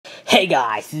Hey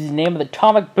guys, this is the name of the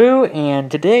Atomic Boo,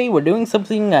 and today we're doing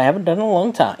something I haven't done in a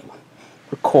long time.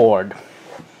 Record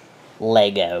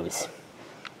Legos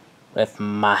with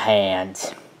my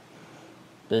hands.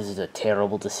 This is a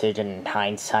terrible decision in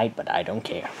hindsight, but I don't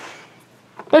care.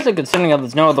 Especially considering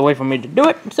there's no other way for me to do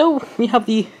it, so we have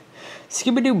the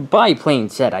Scooby-Doo biplane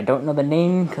set. I don't know the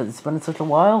name because it's been such a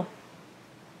while.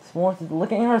 Sworn to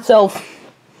looking at herself.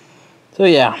 So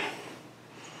yeah.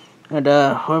 And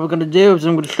what we're gonna do is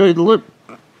I'm gonna show you the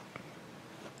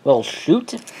little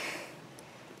shoot.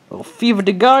 Little fever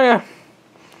de Gaia,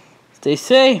 as they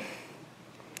say.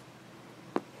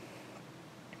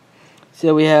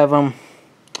 So we have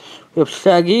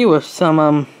Shaggy with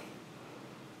some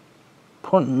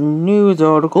important news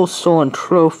article, stolen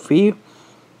trophy.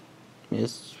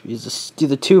 Yes, these are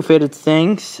the two faded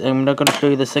things. I'm not gonna show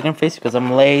you the second face because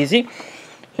I'm lazy.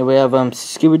 Here we have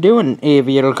Scooby-Doo in an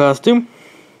aviator costume.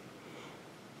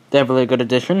 Definitely a good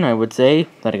addition, I would say.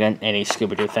 But again, any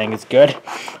Scooby-Doo thing is good.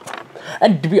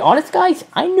 And to be honest, guys,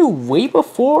 I knew way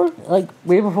before I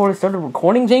started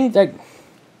recording things, like,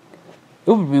 it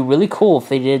would be really cool if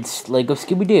they did Lego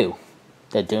Scooby-Doo.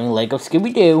 They're doing Lego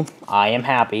Scooby-Doo. I am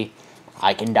happy.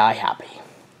 I can die happy.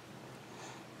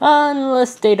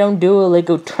 Unless they don't do a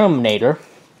Lego Terminator.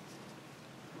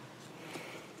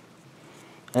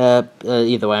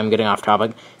 Either way, I'm getting off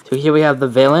topic. So here we have the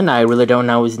villain. I really don't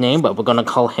know his name, but we're gonna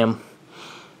call him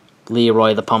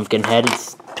Leroy the Pumpkin-Headed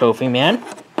Trophy Man.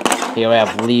 Here we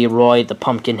have Leroy the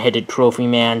Pumpkin-Headed Trophy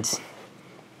Man's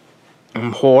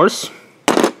horse.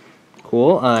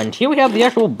 Cool. And here we have the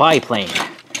actual biplane.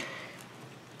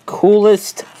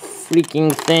 Coolest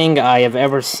freaking thing I have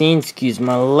ever seen. Excuse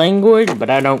my language, but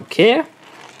I don't care.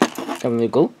 Definitely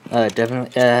cool.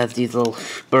 Definitely has these little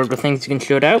burger things you can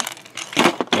shoot out.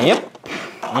 Yep.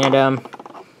 And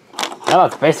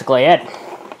that's basically it.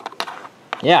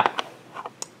 Yeah.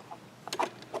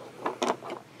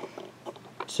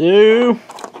 So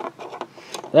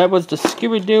that was the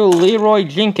Scooby-Doo Leroy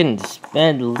Jenkins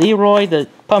and Leroy the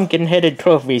Pumpkin-Headed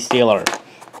Trophy Stealer.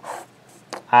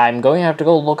 I'm going to have to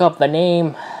go look up the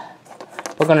name.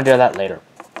 We're going to do that later.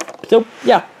 So,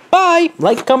 yeah. Bye!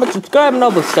 Like, comment, subscribe, and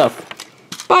all this stuff.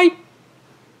 Bye!